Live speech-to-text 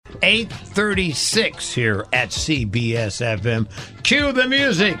8:36 here at CBS FM. Cue the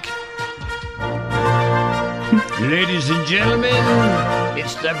music. Ladies and gentlemen,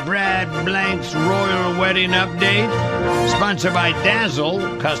 it's the Brad Blanks Royal Wedding Update, sponsored by Dazzle,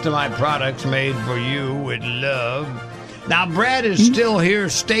 customized products made for you with love. Now, Brad is still here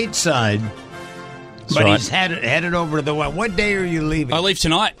stateside, but he's headed over to the west. What day are you leaving? I leave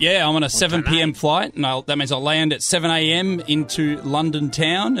tonight, yeah. I'm on a 7 p.m. flight, and that means I'll land at 7 a.m. into London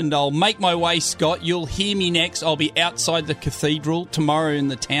town, and I'll make my way, Scott. You'll hear me next. I'll be outside the cathedral tomorrow in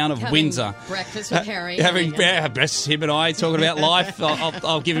the town of Windsor. Breakfast with Harry. Breakfast, him and I, talking about life.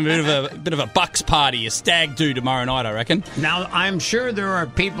 I'll give him a bit of a bucks party, a stag do tomorrow night, I reckon. Now, I'm sure there are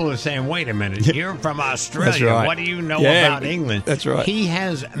people who are saying, wait a minute, you're from Australia. That's right. What do you know about England? That's right. He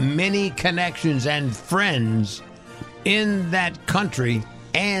has many connections and friends in that country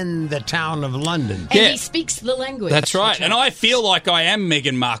and the town of London. And he speaks the language. That's right. And I feel like I am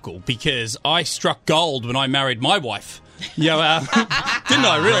Meghan Markle because I struck gold when I married my wife. Yeah, didn't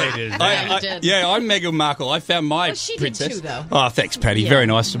I really? Yeah, I'm Meghan Markle. I found my she princess. Did too, though. Oh, thanks, Patty. Yeah. Very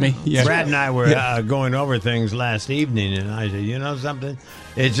nice to me. Yeah. Brad and I were going over things last evening, and I said, you know something?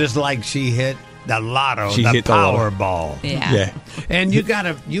 It's just like she hit the lotto, the Powerball. Yeah. And you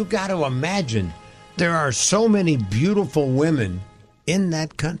gotta imagine there are so many beautiful women in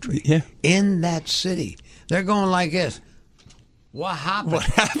that country, in that city. They're going like this. What happened?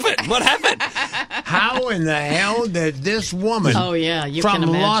 What happened? How in the hell did this woman from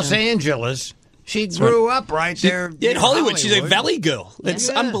Los Angeles, she grew up right there in Hollywood. She's a valley girl. It's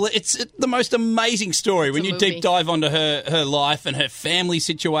unbelievable. It's the most amazing story when you deep dive onto her life and her family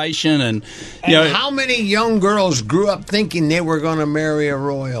situation. And how many young girls grew up thinking they were going to marry a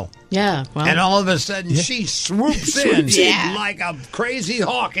royal? Yeah. Well, and all of a sudden, she swoops in like a crazy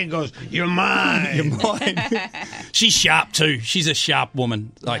hawk and goes, you're mine. You're mine. She's sharp, too. She's a sharp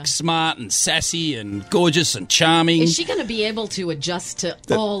woman. Like smart and sassy and gorgeous and charming. Is she going to be able to adjust to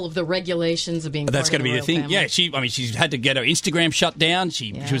all of the regulations of being That's going to be the thing. Family? Yeah, she's had to get her Instagram shut down.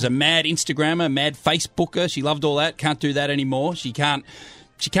 She was a mad Instagrammer, mad Facebooker. She loved all that. Can't do that anymore. She can't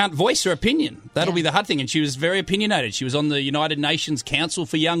voice her opinion. That'll be the hard thing. And she was very opinionated. She was on the United Nations Council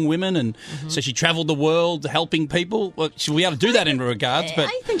for Young Women, and so she travelled the world helping people. Well, she'll be able to do that in regards. But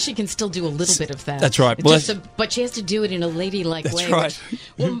I think she can still do a little bit of that. That's right. But she has to do it in a ladylike way. That's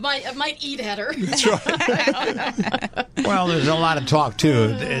right. It might eat at her. That's right. Well, there's a lot of talk, too.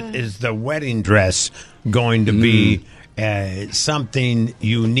 Is the wedding dress going to be something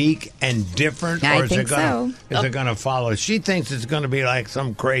unique and different, or is it going to follow? She thinks it's going to be like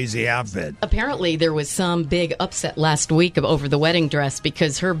some crazy outfit. Apparently, there was some big upset last week over the wedding dress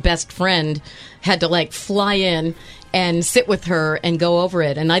because her best friend had to fly in and sit with her and go over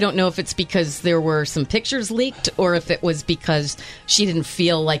it. And I don't know if it's because there were some pictures leaked or if it was because she didn't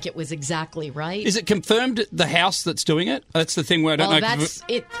feel like it was exactly right. Is it confirmed the house that's doing it? That's the thing where I don't know.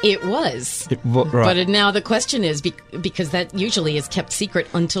 It was. Right. But now the question is, because that usually is kept secret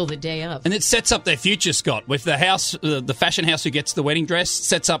until the day of. And it sets up their future, Scott. With the house, the fashion house who gets the wedding dress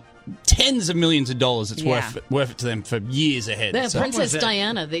sets up tens of millions of dollars. It's worth it to them for years ahead. Princess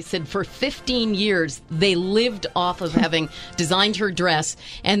Diana, they said for 15 years they lived off of having designed her dress,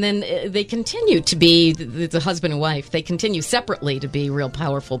 and then they continue to be the husband and wife. They continue separately to be real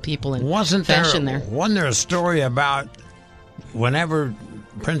powerful people in fashion there. Wasn't there a story about whenever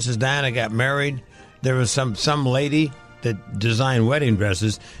Princess Diana got married, there was some lady that designed wedding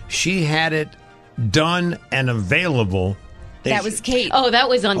dresses. She had it done and available. That was Kate. Oh, that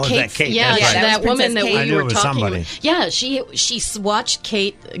was on Kate. Kate? Yeah, that woman that we were talking somebody. about. Yeah, she watched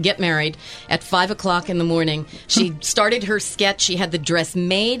Kate get married at 5:00 in the morning. She started her sketch. She had the dress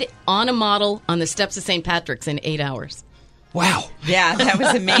made on a model on the steps of St. Patrick's in 8 hours. Wow. Yeah, that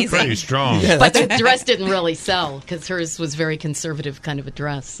was amazing. Pretty strong. Yeah, but the dress didn't really sell because hers was very conservative kind of a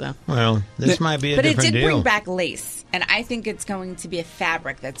dress. So. Well, this might be a different deal. But it did bring back lace, and I think it's going to be a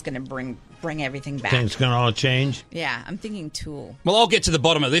fabric that's going to bring everything back. Think it's going to all change? Yeah, I'm thinking tulle. Well, I'll get to the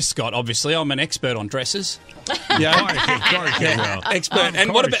bottom of this, Scott. Obviously, I'm an expert on dresses. Yeah, of course you will. Expert.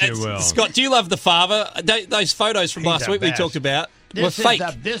 And what about Scott? Do you love the father? Those photos from last week we talked about. This fake.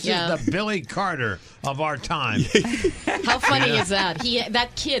 Is the Billy Carter of our time. How funny is that?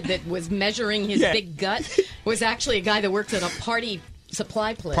 That kid that was measuring his big gut was actually a guy that worked at a party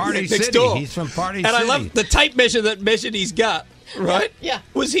supply place. Party next City. Door. He's from Party City. City. And I love the tape measure that measured his gut. Right? Yeah.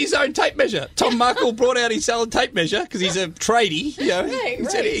 Was his own tape measure. Tom Markle brought out his solid tape measure because he's a tradie. Right.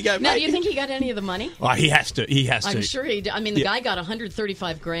 Said, here you go, now, mate. do you think he got any of the money? Oh, he has to. I'm sure he did. I mean, the guy got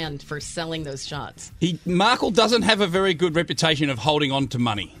 $135,000 for selling those shots. Markle doesn't have a very good reputation of holding on to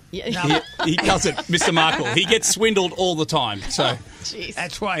money. Yeah. He doesn't, Mr. Markle. He gets swindled all the time. So Jeez.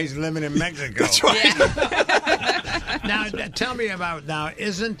 That's why he's living in Mexico. that's right. Now, tell me about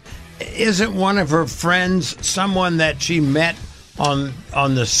isn't one of her friends someone that she met on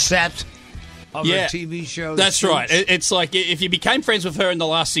the set of a TV show? That's right. It's like if you became friends with her in the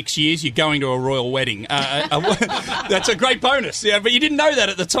last 6 years, you're going to a royal wedding. That's a great bonus. Yeah, but you didn't know that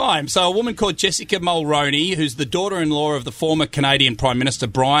at the time. So a woman called Jessica Mulroney, who's the daughter-in-law of the former Canadian Prime Minister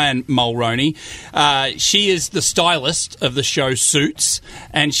Brian Mulroney, she is the stylist of the show Suits,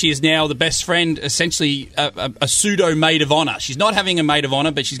 and she is now the best friend, essentially a pseudo maid of honour. She's not having a maid of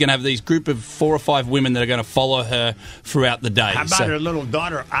honour, but she's going to have these group of 4 or 5 women that are going to follow her throughout the day. How about her little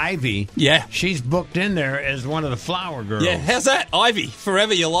daughter, Ivy? Yeah. She's booked in there as one of the flower girls. Yeah, how's that? Ivy,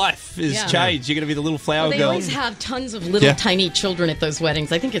 forever your life is changed. You're going to be the little flower They girl. always have tons of little tiny children at those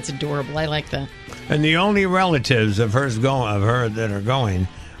weddings. I think it's adorable. I like that. And the only relatives of her that are going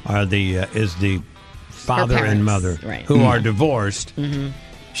are is the father parents, and mother right. who are divorced. Mm-hmm.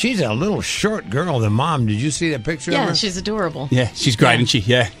 She's a little short girl, the mom. Did you see that picture of her? Yeah, she's adorable. Yeah, she's great, isn't she?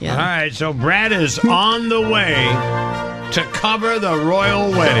 Yeah. Yeah. All right, so Brad is on the way to cover the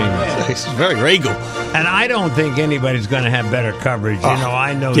royal wedding. It's very regal. And I don't think anybody's going to have better coverage.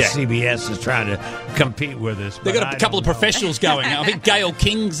 I know yeah. CBS is trying to compete with us. They've got a couple of professionals going. I think Gail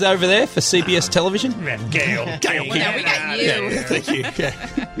King's over there for CBS Television. Gail King. Yeah, we got you. Yeah, thank you.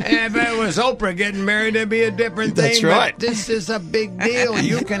 Yeah. If it was Oprah getting married, it'd be a different thing. That's right. But this is a big deal.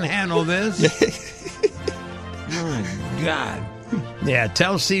 You can handle this. My God. Yeah,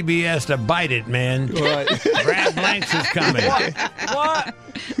 tell CBS to bite it, man. Right. Brad Blanks is coming. What?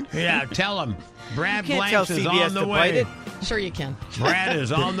 Yeah, tell him. Brad Can't tell Blanks is CBS on the to way. bite it. Sure you can. Brad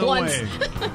is on the Once. way.